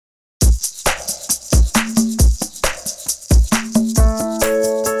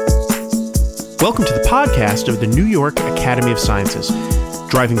Welcome to the podcast of the New York Academy of Sciences,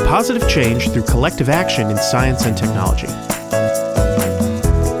 driving positive change through collective action in science and technology.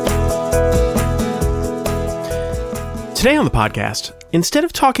 Today on the podcast, instead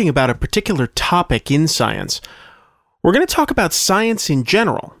of talking about a particular topic in science, we're going to talk about science in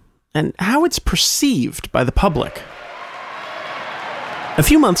general and how it's perceived by the public. A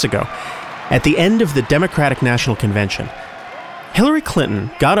few months ago, at the end of the Democratic National Convention, Hillary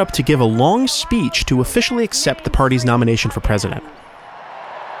Clinton got up to give a long speech to officially accept the party's nomination for president.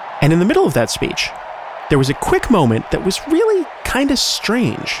 And in the middle of that speech, there was a quick moment that was really kind of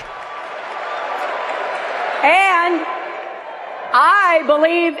strange. And I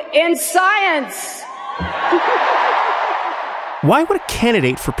believe in science. Why would a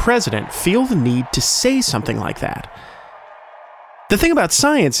candidate for president feel the need to say something like that? The thing about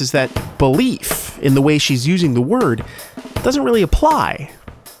science is that belief in the way she's using the word doesn't really apply.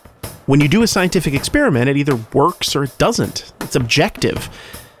 When you do a scientific experiment, it either works or it doesn't. It's objective.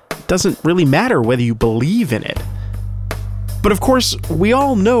 It doesn't really matter whether you believe in it. But of course, we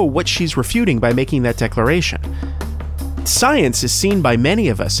all know what she's refuting by making that declaration. Science is seen by many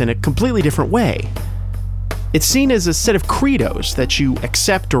of us in a completely different way. It's seen as a set of credos that you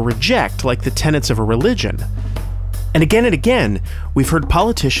accept or reject like the tenets of a religion. And again, we've heard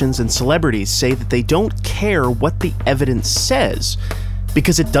politicians and celebrities say that they don't care what the evidence says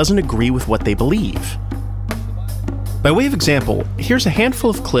because it doesn't agree with what they believe. By way of example, here's a handful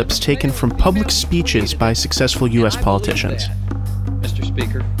of clips taken from public speeches by successful U.S. politicians. Mr.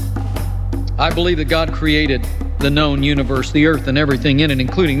 Speaker, I believe that God created the known universe, the earth, and everything in it,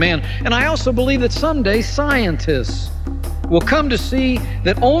 including man. And I also believe that someday scientists will come to see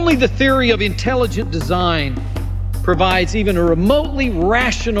that only the theory of intelligent design provides even a remotely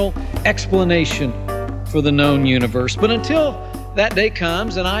rational explanation for the known universe. But until that day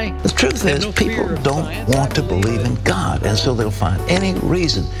comes, and the truth is, people don't want to believe in God, and so they'll find any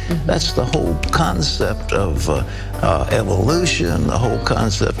reason. That's the whole concept of evolution, the whole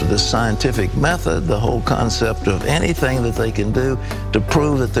concept of the scientific method, the whole concept of anything that they can do to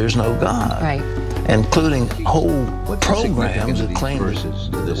prove that there's no God. Right. Including whole programs that claim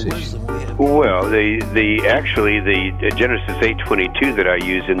this issue. Well, the Genesis 8:22 that I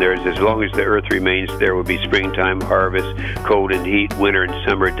use in there is, as long as the earth remains, there will be springtime, harvest, cold and heat, winter and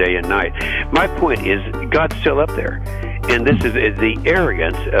summer, day and night. My point is, God's still up there. And this is the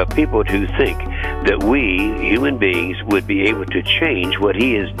arrogance of people who think that we, human beings, would be able to change what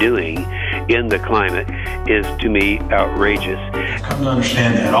he is doing in the climate is, to me, outrageous. I've come to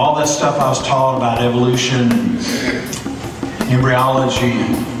understand that. All that stuff I was taught about evolution, embryology,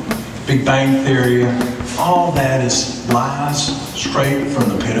 Big Bang Theory, all that is lies straight from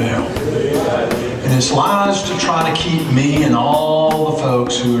the pit of hell. And it's lies to try to keep me and all the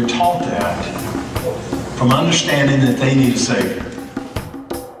folks who are taught that from understanding that they need a savior.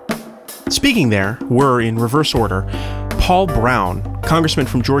 Speaking there were, in reverse order, Paul Brown, congressman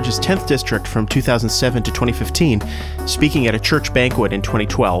from Georgia's 10th district from 2007 to 2015, speaking at a church banquet in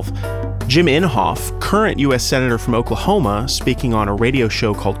 2012. Jim Inhofe, current U.S. Senator from Oklahoma, speaking on a radio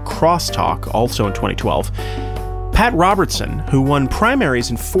show called Crosstalk, also in 2012. Pat Robertson, who won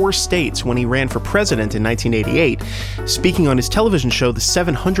primaries in 4 states when he ran for president in 1988, speaking on his television show The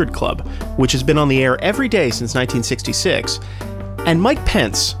 700 Club, which has been on the air every day since 1966. And Mike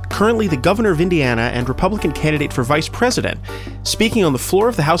Pence, currently the governor of Indiana and Republican candidate for vice president, speaking on the floor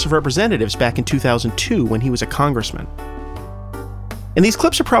of the House of Representatives back in 2002 when he was a congressman. And these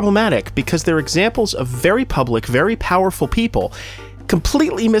clips are problematic because they're examples of very public, very powerful people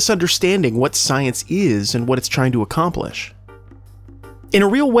completely misunderstanding what science is and what it's trying to accomplish. In a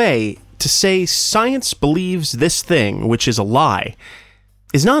real way, to say science believes this thing, which is a lie,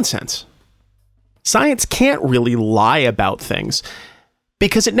 is nonsense. Science can't really lie about things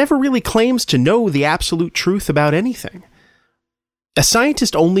because it never really claims to know the absolute truth about anything. A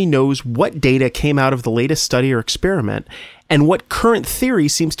scientist only knows what data came out of the latest study or experiment and what current theory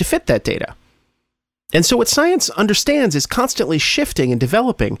seems to fit that data. And so what science understands is constantly shifting and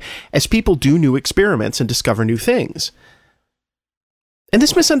developing as people do new experiments and discover new things. And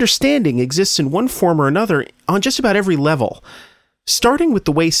this misunderstanding exists in one form or another on just about every level, starting with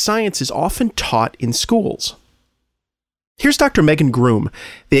the way science is often taught in schools. Here's Dr. Megan Groom,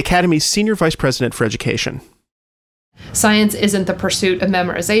 the Academy's Senior Vice President for Education. Science isn't the pursuit of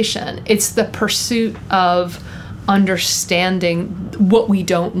memorization. It's the pursuit of understanding what we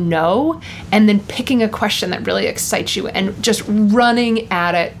don't know and then picking a question that really excites you and just running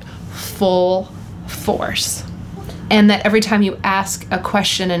at it full force. And that every time you ask a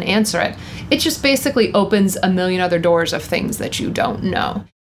question and answer it, it just basically opens a million other doors of things that you don't know.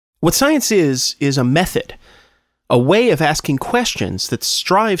 What science is a method, a way of asking questions that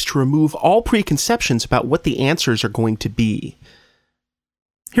strives to remove all preconceptions about what the answers are going to be.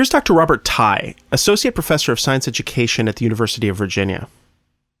 Here's Dr. Robert Tye, Associate Professor of Science Education at the University of Virginia.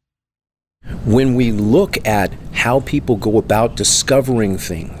 When we look at how people go about discovering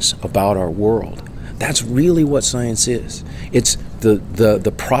things about our world, that's really what science is. It's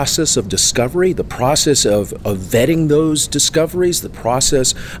the process of discovery, the process of vetting those discoveries, the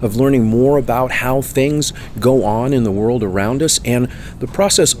process of learning more about how things go on in the world around us, and the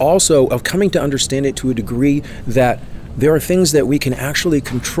process also of coming to understand it to a degree that there are things that we can actually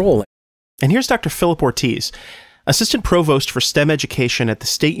control. And here's Dr. Philip Ortiz, Assistant Provost for STEM Education at the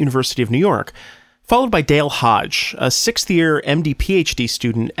State University of New York, followed by Dale Hodge, a sixth-year MD-PhD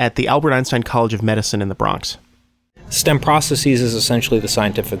student at the Albert Einstein College of Medicine in the Bronx. STEM processes is essentially the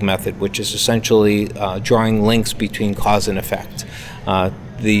scientific method, which is essentially drawing links between cause and effect,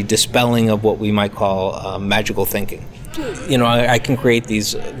 the dispelling of what we might call magical thinking. I can create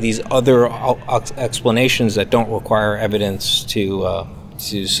these other explanations that don't require evidence to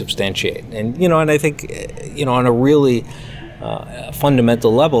substantiate. And I think, on a really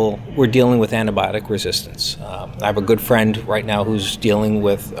fundamental level, we're dealing with antibiotic resistance. I have a good friend right now who's dealing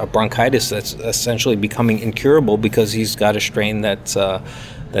with a bronchitis that's essentially becoming incurable because he's got a strain that's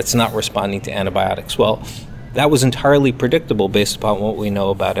not responding to antibiotics. Well, that was entirely predictable based upon what we know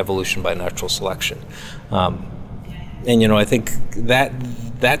about evolution by natural selection. I think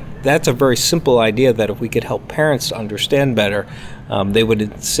that's a very simple idea that if we could help parents understand better, they would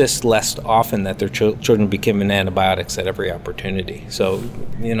insist less often that their children be given antibiotics at every opportunity. So,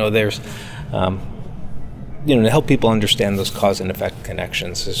 there's, to help people understand those cause and effect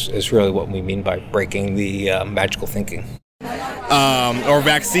connections is really what we mean by breaking the magical thinking. Or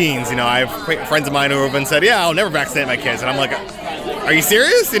vaccines. I have friends of mine who have said, "Yeah, I'll never vaccinate my kids," and I'm like, "Are you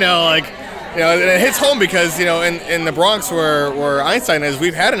serious?" And it hits home because, in the Bronx where Einstein is,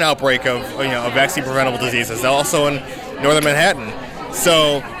 we've had an outbreak of vaccine-preventable diseases, also in northern Manhattan.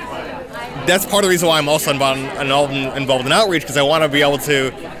 So that's part of the reason why I'm also involved in outreach, because I want to be able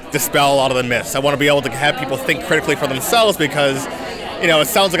to dispel a lot of the myths. I want to be able to have people think critically for themselves because, it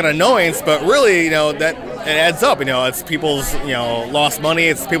sounds like an annoyance, but really, that it adds up. It's people's, lost money,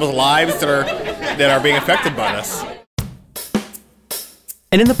 it's people's lives that are being affected by this.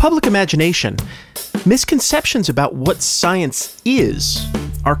 And in the public imagination, misconceptions about what science is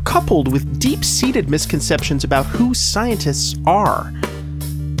are coupled with deep-seated misconceptions about who scientists are.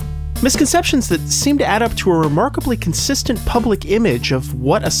 Misconceptions that seem to add up to a remarkably consistent public image of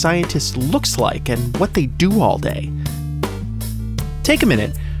what a scientist looks like and what they do all day. Take a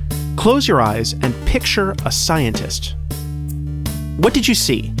minute, close your eyes, and picture a scientist. What did you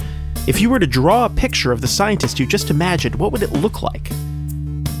see? If you were to draw a picture of the scientist you just imagined, what would it look like?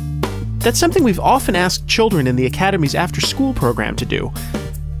 That's something we've often asked children in the Academy's after-school program to do,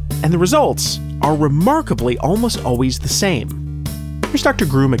 and the results are remarkably almost always the same. Here's Dr.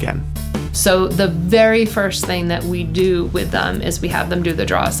 Groom again. So the very first thing that we do with them is we have them do the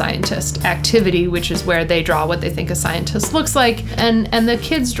Draw a Scientist activity, which is where they draw what they think a scientist looks like, and the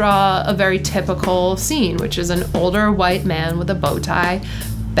kids draw a very typical scene, which is an older white man with a bow tie,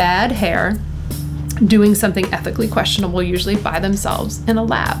 bad hair, doing something ethically questionable, usually by themselves, in a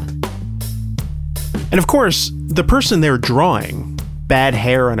lab. And of course, the person they're drawing, bad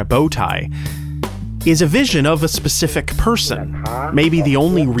hair and a bow tie, is a vision of a specific person, maybe the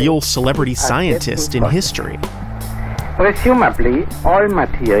only real celebrity scientist in history. Presumably, all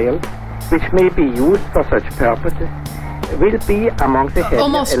material which may be used for such purposes will be among the heavier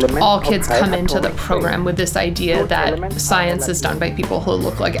Almost elements all kids of come into the high program with this idea Those that elements science are is done by people who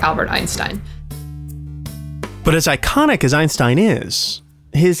look like Albert Einstein. But as iconic as Einstein is,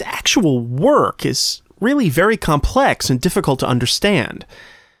 his actual work is really very complex and difficult to understand.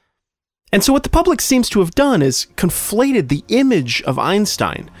 And so what the public seems to have done is conflated the image of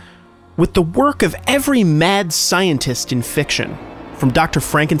Einstein with the work of every mad scientist in fiction, from Dr.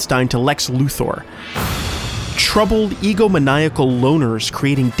 Frankenstein to Lex Luthor. Troubled, egomaniacal loners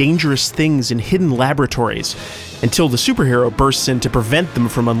creating dangerous things in hidden laboratories until the superhero bursts in to prevent them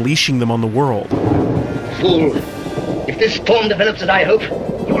from unleashing them on the world. Fool! If this storm develops as I hope,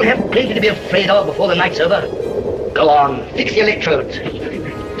 you will have plenty to be afraid of before the night's over. Go on, fix the electrodes.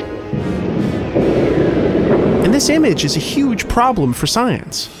 And this image is a huge problem for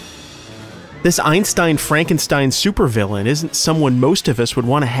science. This Einstein-Frankenstein supervillain isn't someone most of us would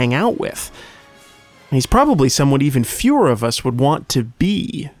want to hang out with. He's probably someone even fewer of us would want to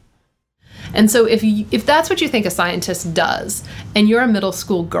be. And so if that's what you think a scientist does, and you're a middle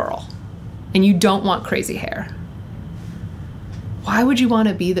school girl, and you don't want crazy hair, why would you want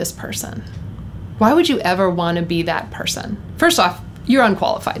to be this person? Why would you ever want to be that person? First off, you're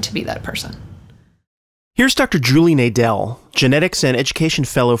unqualified to be that person. Here's Dr. Julie Nadell, Genetics and Education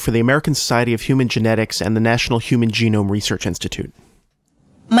Fellow for the American Society of Human Genetics and the National Human Genome Research Institute.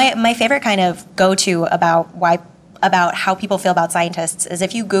 My favorite kind of go-to about how people feel about scientists is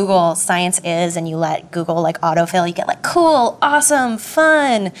if you Google science is and you let Google autofill, you get cool, awesome,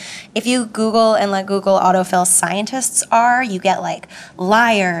 fun. If you Google and let Google autofill scientists are, you get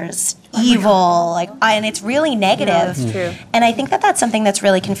liars, evil, and it's really negative. Yeah, that's true. And I think that's something that's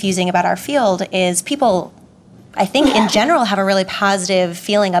really confusing about our field is people, I think in general, have a really positive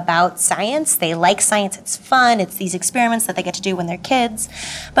feeling about science. They like science, it's fun, it's these experiments that they get to do when they're kids.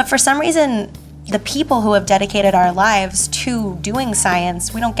 But for some reason, the people who have dedicated our lives to doing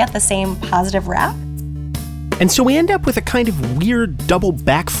science, we don't get the same positive rap. And so we end up with a kind of weird double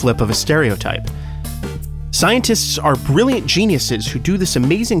backflip of a stereotype. Scientists are brilliant geniuses who do this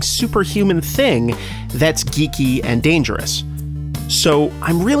amazing superhuman thing that's geeky and dangerous. So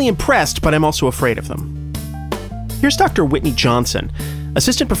I'm really impressed, but I'm also afraid of them. Here's Dr. Whitney Johnson,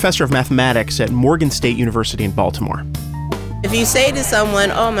 assistant professor of mathematics at Morgan State University in Baltimore. If you say to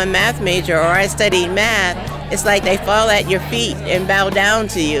someone, oh, I'm a math major or I studied math, it's like they fall at your feet and bow down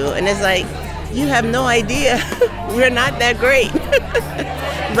to you. And it's like, you have no idea. We're not that great.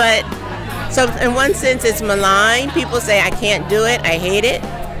 But so in one sense, it's malign. People say, I can't do it. I hate it.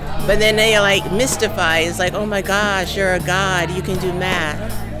 But then they are mystified. It's like, oh my gosh, you're a god. You can do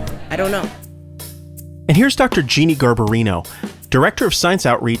math. I don't know. And here's Dr. Jeannie Garbarino, Director of Science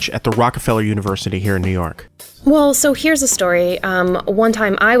Outreach at the Rockefeller University here in New York. Well, so here's a story. One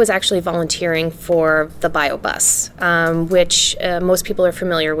time I was actually volunteering for the BioBus, which most people are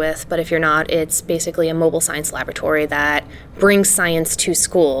familiar with, but if you're not, it's basically a mobile science laboratory that brings science to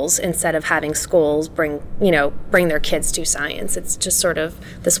schools instead of having schools bring their kids to science. It's just sort of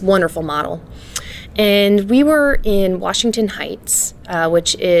this wonderful model. And we were in Washington Heights,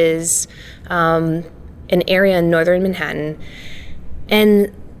 which is an area in northern Manhattan,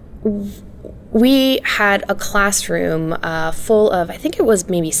 and we had a classroom full of, I think it was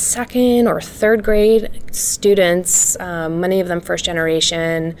maybe second or third grade students, many of them first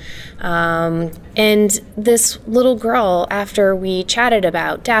generation. And this little girl, after we chatted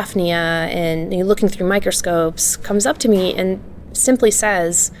about Daphnia and looking through microscopes, comes up to me and simply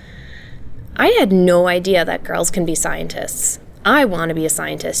says, I had no idea that girls can be scientists. I want to be a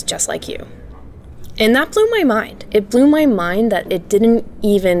scientist just like you. And that blew my mind. It blew my mind that it didn't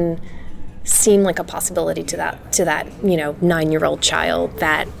even seem like a possibility to that 9-year-old child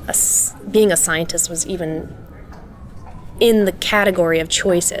that being a scientist was even in the category of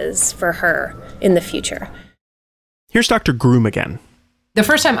choices for her in the future. Here's Dr. Groom again. The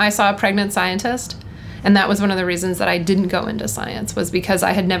first time I saw a pregnant scientist, and that was one of the reasons that I didn't go into science, was because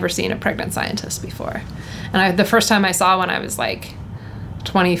I had never seen a pregnant scientist before. And the first time I saw one, I was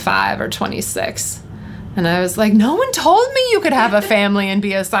 25 or 26. And I was like, no one told me you could have a family and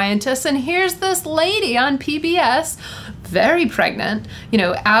be a scientist. And here's this lady on PBS, very pregnant,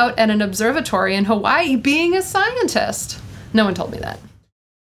 out at an observatory in Hawaii being a scientist. No one told me that.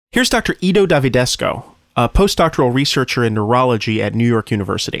 Here's Dr. Ido Davidesco, a postdoctoral researcher in neurology at New York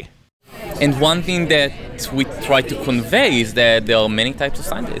University. And one thing that we try to convey is that there are many types of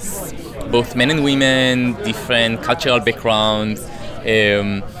scientists, both men and women, different cultural backgrounds.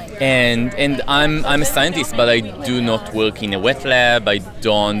 And I'm a scientist, but I do not work in a wet lab. I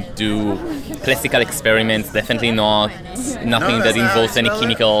don't do classical experiments, definitely nothing that involves any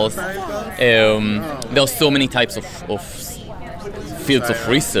chemicals. There are so many types of fields of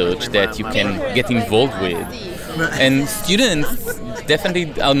research that you can get involved with. And students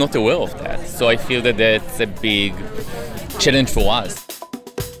definitely are not aware of that. So I feel that that's a big challenge for us.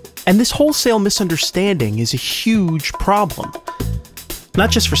 And this wholesale misunderstanding is a huge problem. Not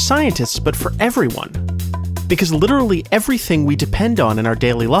just for scientists, but for everyone. Because literally everything we depend on in our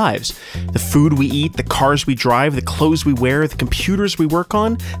daily lives, the food we eat, the cars we drive, the clothes we wear, the computers we work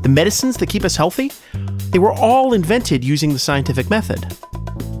on, the medicines that keep us healthy, they were all invented using the scientific method.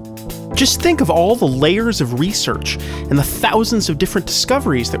 Just think of all the layers of research and the thousands of different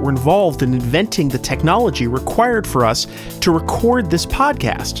discoveries that were involved in inventing the technology required for us to record this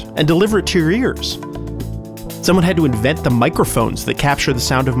podcast and deliver it to your ears. Someone had to invent the microphones that capture the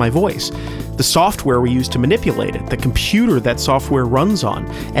sound of my voice, the software we use to manipulate it, the computer that software runs on,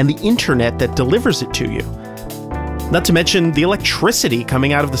 and the internet that delivers it to you. Not to mention the electricity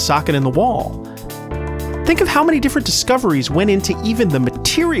coming out of the socket in the wall. Think of how many different discoveries went into even the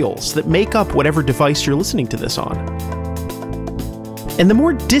materials that make up whatever device you're listening to this on. And the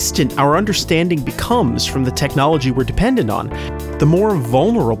more distant our understanding becomes from the technology we're dependent on, the more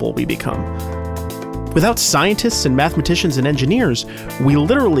vulnerable we become. Without scientists and mathematicians and engineers, we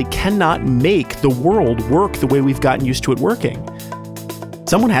literally cannot make the world work the way we've gotten used to it working.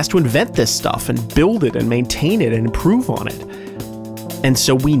 Someone has to invent this stuff and build it and maintain it and improve on it. And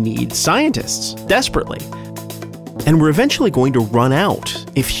so we need scientists, desperately. And we're eventually going to run out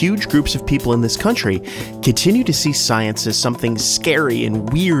if huge groups of people in this country continue to see science as something scary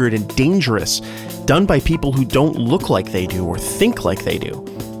and weird and dangerous, done by people who don't look like they do or think like they do.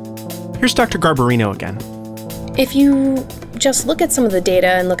 Here's Dr. Garbarino again. If you just look at some of the data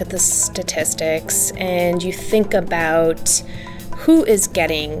and look at the statistics and you think about who is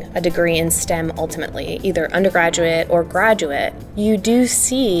getting a degree in STEM ultimately, either undergraduate or graduate, you do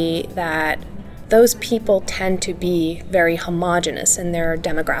see that those people tend to be very homogenous in their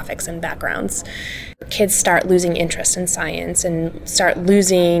demographics and backgrounds. Kids start losing interest in science and start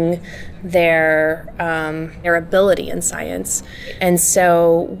losing their ability in science. And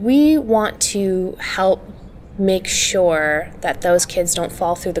so we want to help make sure that those kids don't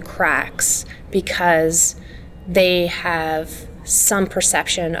fall through the cracks because they have some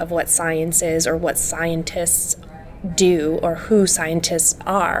perception of what science is or what scientists do or who scientists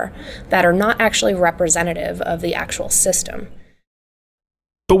are that are not actually representative of the actual system.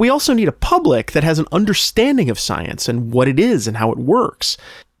 But we also need a public that has an understanding of science and what it is and how it works,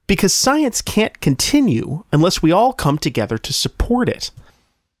 because science can't continue unless we all come together to support it.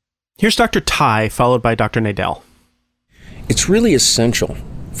 Here's Dr. Tai, followed by Dr. Nadel. It's really essential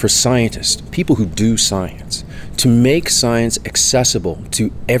for scientists, people who do science, to make science accessible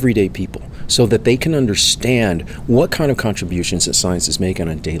to everyday people so that they can understand what kind of contributions that science is making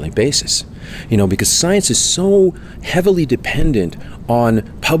on a daily basis. Because science is so heavily dependent on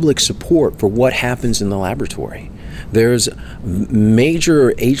public support for what happens in the laboratory. There's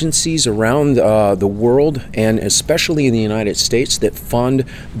major agencies around the world, and especially in the United States, that fund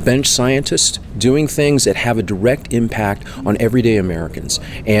bench scientists doing things that have a direct impact on everyday Americans.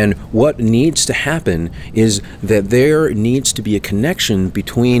 And what needs to happen is that there needs to be a connection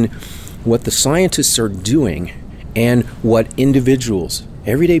between what the scientists are doing and what individuals,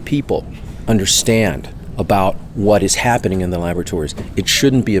 everyday people, understand about what is happening in the laboratories. It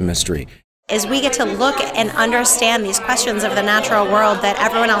shouldn't be a mystery. Is we get to look and understand these questions of the natural world that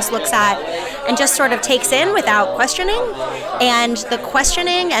everyone else looks at and just sort of takes in without questioning. And the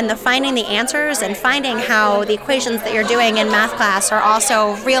questioning and the finding the answers and finding how the equations that you're doing in math class are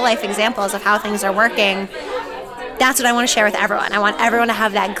also real life examples of how things are working. That's what I want to share with everyone. I want everyone to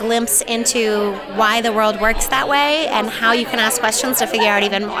have that glimpse into why the world works that way and how you can ask questions to figure out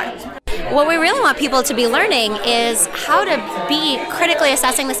even more. What we really want people to be learning is how to be critically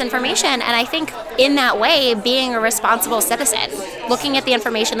assessing this information, and I think in that way being a responsible citizen, looking at the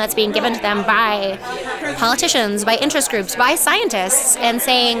information that's being given to them by politicians, by interest groups, by scientists, and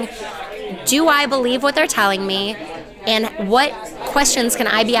saying, do I believe what they're telling me, and what questions can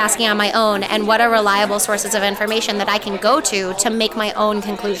I be asking on my own, and what are reliable sources of information that I can go to make my own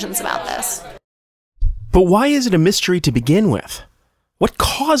conclusions about this. But why is it a mystery to begin with? What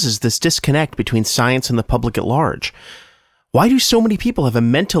causes this disconnect between science and the public at large? Why do so many people have a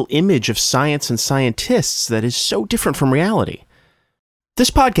mental image of science and scientists that is so different from reality?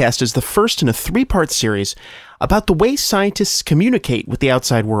 This podcast is the first in a 3-part series about the way scientists communicate with the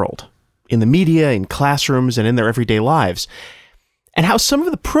outside world, in the media, in classrooms, and in their everyday lives, and how some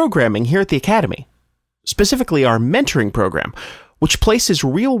of the programming here at the Academy, specifically our mentoring program, which places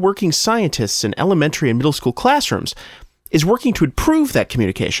real working scientists in elementary and middle school classrooms, is working to improve that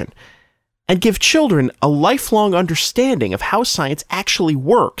communication and give children a lifelong understanding of how science actually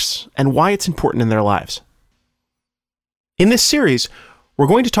works and why it's important in their lives. In this series, we're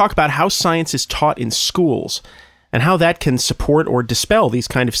going to talk about how science is taught in schools and how that can support or dispel these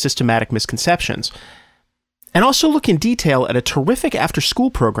kind of systematic misconceptions, and also look in detail at a terrific after-school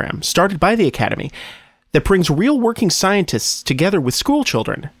program started by the Academy that brings real working scientists together with school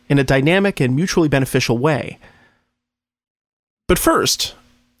children in a dynamic and mutually beneficial way. But first,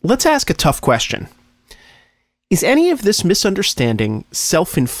 let's ask a tough question. Is any of this misunderstanding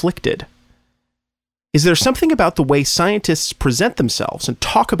self-inflicted? Is there something about the way scientists present themselves and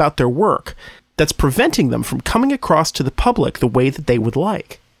talk about their work that's preventing them from coming across to the public the way that they would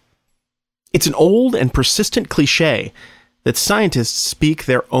like? It's an old and persistent cliché that scientists speak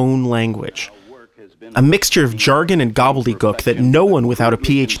their own language. A mixture of jargon and gobbledygook that no one without a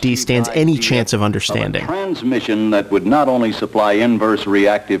PhD stands any chance of understanding. A transmission that would not only supply inverse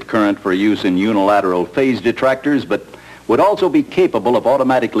reactive current for use in unilateral phase detractors, but would also be capable of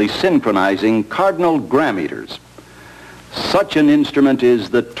automatically synchronizing cardinal gram meters. Such an instrument is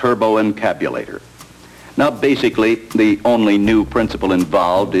the turboencabulator. Now, basically, the only new principle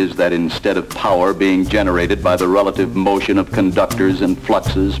involved is that instead of power being generated by the relative motion of conductors and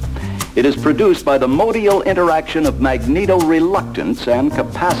fluxes, it is produced by the modial interaction of magneto-reluctance and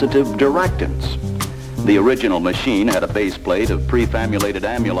capacitive directance. The original machine had a base plate of prefamulated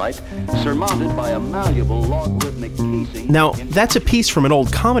amulite surmounted by a malleable logarithmic casing. Now, that's a piece from an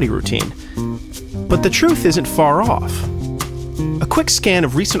old comedy routine, but the truth isn't far off. A quick scan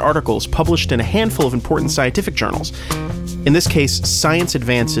of recent articles published in a handful of important scientific journals, in this case Science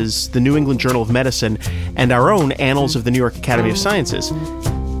Advances, the New England Journal of Medicine, and our own Annals of the New York Academy of Sciences,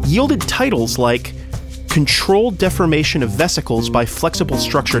 yielded titles like Controlled Deformation of Vesicles by Flexible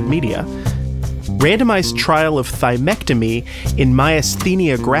Structured Media, Randomized Trial of Thymectomy in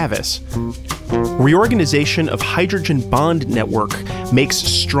Myasthenia Gravis, Reorganization of Hydrogen Bond Network Makes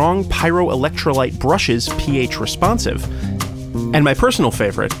Strong Pyroelectrolyte Brushes pH Responsive, and my personal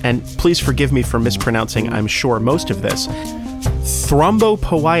favorite, and please forgive me for mispronouncing, I'm sure, most of this,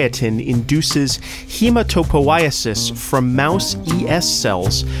 thrombopoietin induces hematopoiesis from mouse ES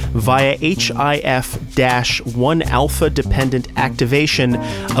cells via HIF-1-alpha-dependent activation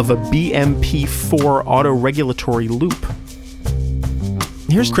of a BMP4 autoregulatory loop.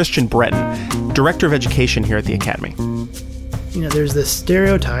 Here's Christian Breton, Director of Education here at the Academy. You know, there's this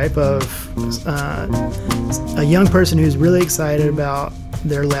stereotype of a young person who's really excited about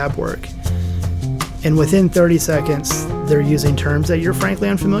their lab work. And within 30 seconds, they're using terms that you're frankly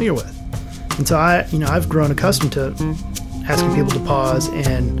unfamiliar with. And so I've grown accustomed to asking people to pause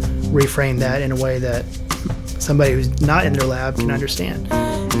and reframe that in a way that somebody who's not in their lab can understand.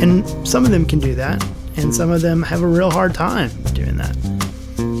 And some of them can do that, and some of them have a real hard time doing that.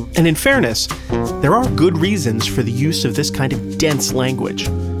 And in fairness, there are good reasons for the use of this kind of dense language.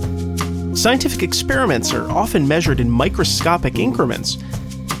 Scientific experiments are often measured in microscopic increments,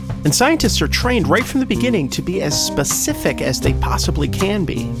 and scientists are trained right from the beginning to be as specific as they possibly can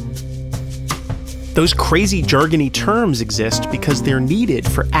be. Those crazy jargony terms exist because they're needed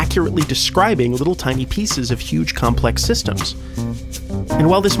for accurately describing little tiny pieces of huge complex systems. And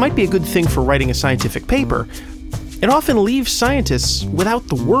while this might be a good thing for writing a scientific paper, it often leaves scientists without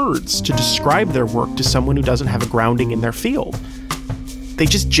the words to describe their work to someone who doesn't have a grounding in their field. They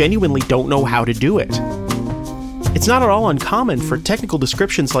just genuinely don't know how to do it. It's not at all uncommon for technical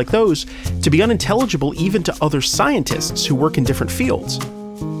descriptions like those to be unintelligible even to other scientists who work in different fields.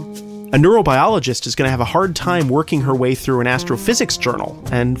 A neurobiologist is going to have a hard time working her way through an astrophysics journal,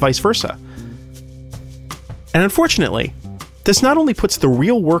 and vice versa. And unfortunately, this not only puts the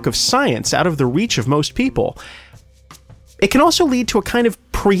real work of science out of the reach of most people, it can also lead to a kind of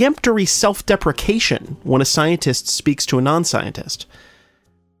preemptory self-deprecation when a scientist speaks to a non-scientist.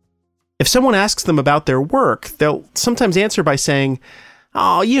 If someone asks them about their work, they'll sometimes answer by saying,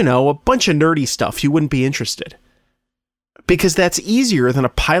 "Oh, you know, a bunch of nerdy stuff, you wouldn't be interested." Because that's easier than a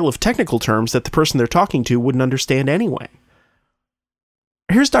pile of technical terms that the person they're talking to wouldn't understand anyway.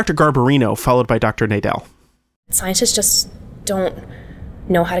 Here's Dr. Garbarino, followed by Dr. Nadel. Scientists just don't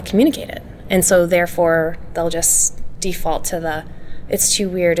know how to communicate it. And so therefore, they'll just default to the, it's too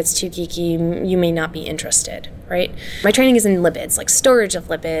weird, it's too geeky, you may not be interested, right? My training is in lipids, like storage of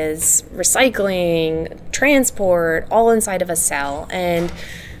lipids, recycling, transport, all inside of a cell. And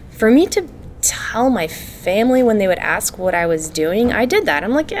for me to tell my family when they would ask what I was doing, I did that.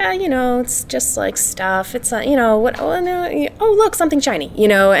 I'm like, yeah, you know, it's just like stuff. It's not, you know, what, oh, no, oh, look, something shiny, you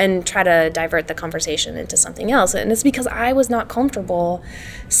know, and try to divert the conversation into something else. And it's because I was not comfortable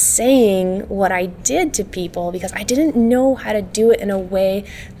saying what I did to people because I didn't know how to do it in a way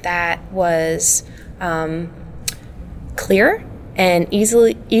that was clear and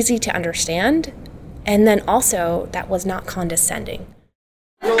easy to understand. And then also that was not condescending.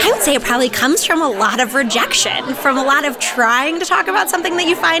 I would say it probably comes from a lot of rejection, from a lot of trying to talk about something that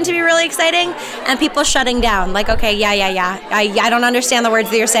you find to be really exciting and people shutting down. Like, okay, yeah. I don't understand the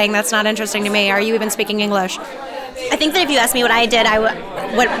words that you're saying. That's not interesting to me. Are you even speaking English? I think that if you asked me what I did,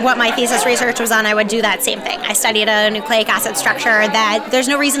 what my thesis research was on, I would do that same thing. I studied a nucleic acid structure that there's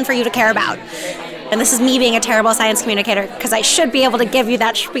no reason for you to care about. And this is me being a terrible science communicator because I should be able to give you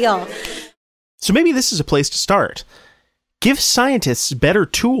that spiel. So maybe this is a place to start. Give scientists better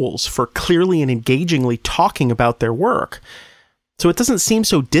tools for clearly and engagingly talking about their work, so it doesn't seem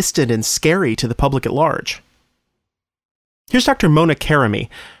so distant and scary to the public at large. Here's Dr. Mona Karami,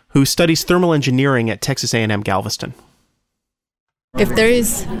 who studies thermal engineering at Texas A&M Galveston. If there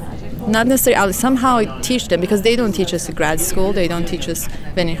is not necessarily somehow teach them, because they don't teach us in grad school, they don't teach us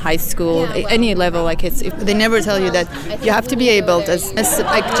when in high school, any level. Like they never tell you that you have to be able to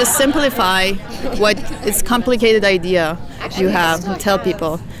like just simplify what is complicated idea you have. Tell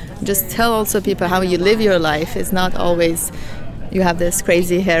people, just tell also people how you live your life. It's not always you have this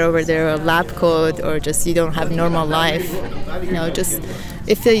crazy hair over there, or lab coat, or just you don't have normal life. Just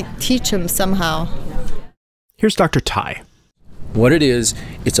if they teach them somehow. Here's Dr. Tai. What it is,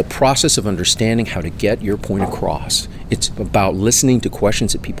 it's a process of understanding how to get your point across. It's about listening to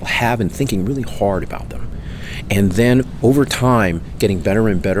questions that people have and thinking really hard about them. And then over time, getting better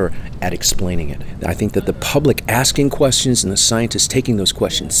and better at explaining it. I think that the public asking questions and the scientists taking those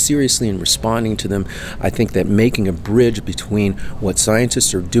questions seriously and responding to them, I think that making a bridge between what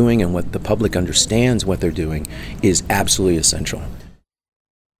scientists are doing and what the public understands what they're doing is absolutely essential.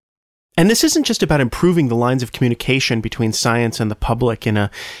 And this isn't just about improving the lines of communication between science and the public in a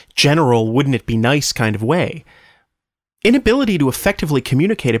general, wouldn't it be nice kind of way. Inability to effectively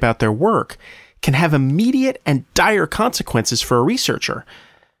communicate about their work can have immediate and dire consequences for a researcher,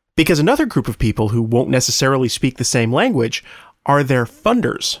 because another group of people who won't necessarily speak the same language are their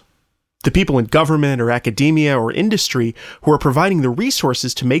funders, the people in government or academia or industry who are providing the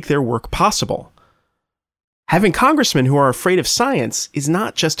resources to make their work possible. Having congressmen who are afraid of science is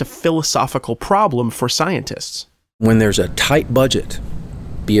not just a philosophical problem for scientists. When there's a tight budget,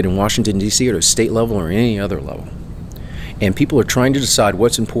 be it in Washington, D.C. or at a state level or any other level, and people are trying to decide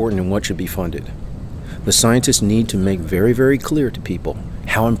what's important and what should be funded, the scientists need to make very, very clear to people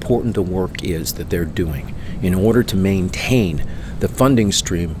how important the work is that they're doing in order to maintain the funding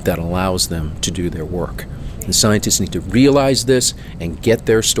stream that allows them to do their work. The scientists need to realize this and get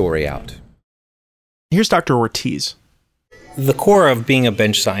their story out. Here's Dr. Ortiz. The core of being a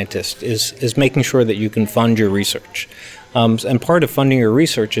bench scientist is making sure that you can fund your research. And part of funding your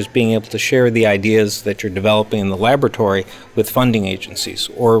research is being able to share the ideas that you're developing in the laboratory with funding agencies,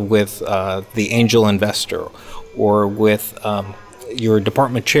 or with the angel investor, or with your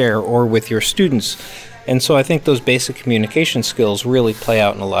department chair, or with your students. And so I think those basic communication skills really play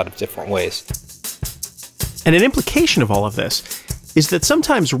out in a lot of different ways. And an implication of all of this is that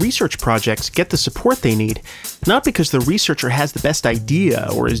sometimes research projects get the support they need, not because the researcher has the best idea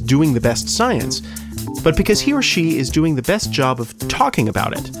or is doing the best science, but because he or she is doing the best job of talking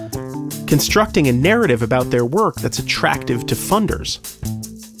about it, constructing a narrative about their work that's attractive to funders.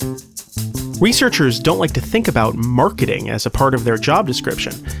 Researchers don't like to think about marketing as a part of their job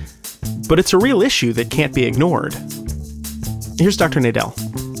description, but it's a real issue that can't be ignored. Here's Dr. Nadel.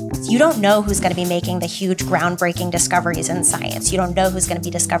 You don't know who's going to be making the huge groundbreaking discoveries in science. You don't know who's going to be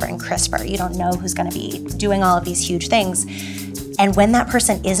discovering CRISPR. You don't know who's going to be doing all of these huge things. And when that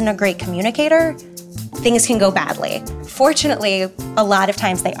person isn't a great communicator, things can go badly. Fortunately, a lot of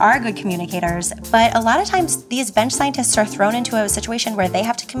times they are good communicators, but a lot of times these bench scientists are thrown into a situation where they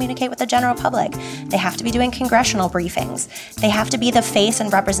have to communicate with the general public. They have to be doing congressional briefings. They have to be the face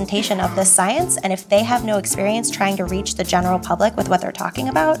and representation of this science, and if they have no experience trying to reach the general public with what they're talking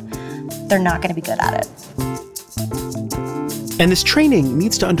about, they're not going to be good at it. And this training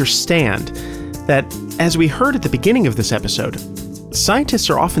needs to understand that, as we heard at the beginning of this episode, scientists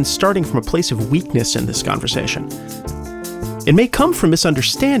are often starting from a place of weakness in this conversation. It may come from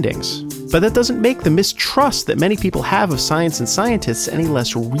misunderstandings, but that doesn't make the mistrust that many people have of science and scientists any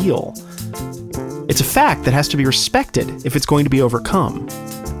less real. It's a fact that has to be respected if it's going to be overcome.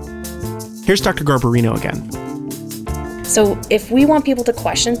 Here's Dr. Garbarino again. So if we want people to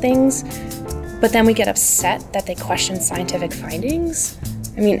question things, but then we get upset that they question scientific findings,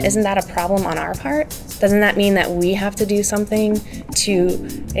 I mean, isn't that a problem on our part? Doesn't that mean that we have to do something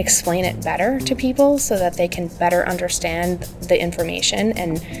to explain it better to people so that they can better understand the information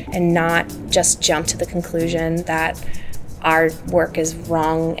and not just jump to the conclusion that our work is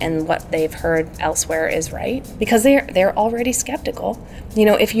wrong and what they've heard elsewhere is right? Because they're already skeptical. You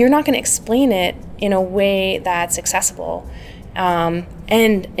know, if you're not going to explain it in a way that's accessible and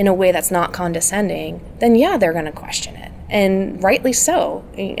in a way that's not condescending, then yeah, they're going to question it. And rightly so.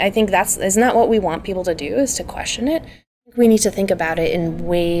 I think isn't that what we want people to do, is to question it? We need to think about it in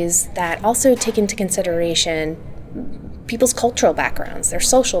ways that also take into consideration people's cultural backgrounds, their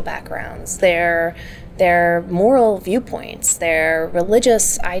social backgrounds, their moral viewpoints, their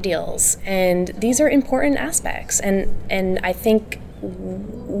religious ideals. And these are important aspects. And I think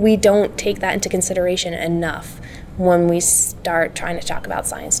we don't take that into consideration enough when we start trying to talk about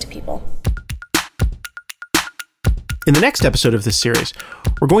science to people. In the next episode of this series,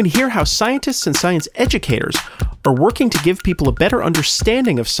 we're going to hear how scientists and science educators are working to give people a better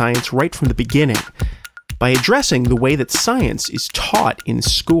understanding of science right from the beginning. by addressing the way that science is taught in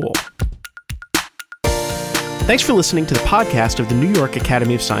school. Thanks for listening to the podcast of the New York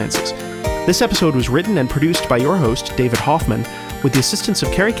Academy of Sciences. This episode was written and produced by your host, David Hoffman, with the assistance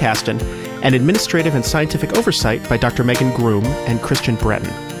of Carrie Caston and administrative and scientific oversight by Dr. Megan Groom and Christian Breton.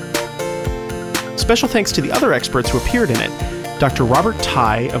 Special thanks to the other experts who appeared in it: Dr. Robert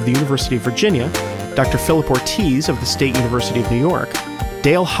Tye of the University of Virginia, Dr. Philip Ortiz of the State University of New York,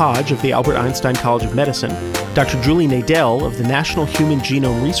 Dale Hodge of the Albert Einstein College of Medicine, Dr. Julie Nadell of the National Human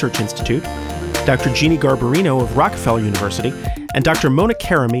Genome Research Institute, Dr. Jeannie Garbarino of Rockefeller University, and Dr. Mona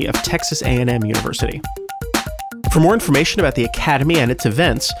Karami of Texas A&M University. For more information about the Academy and its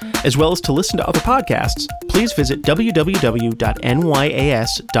events, as well as to listen to other podcasts, please visit www.nyas.org.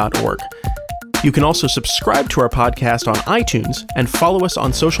 You can also subscribe to our podcast on iTunes and follow us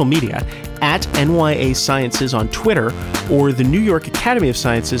on social media at NYA Sciences on Twitter or the New York Academy of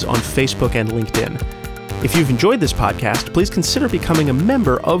Sciences on Facebook and LinkedIn. If you've enjoyed this podcast, please consider becoming a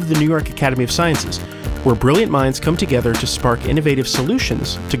member of the New York Academy of Sciences, where brilliant minds come together to spark innovative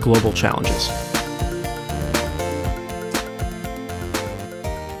solutions to global challenges.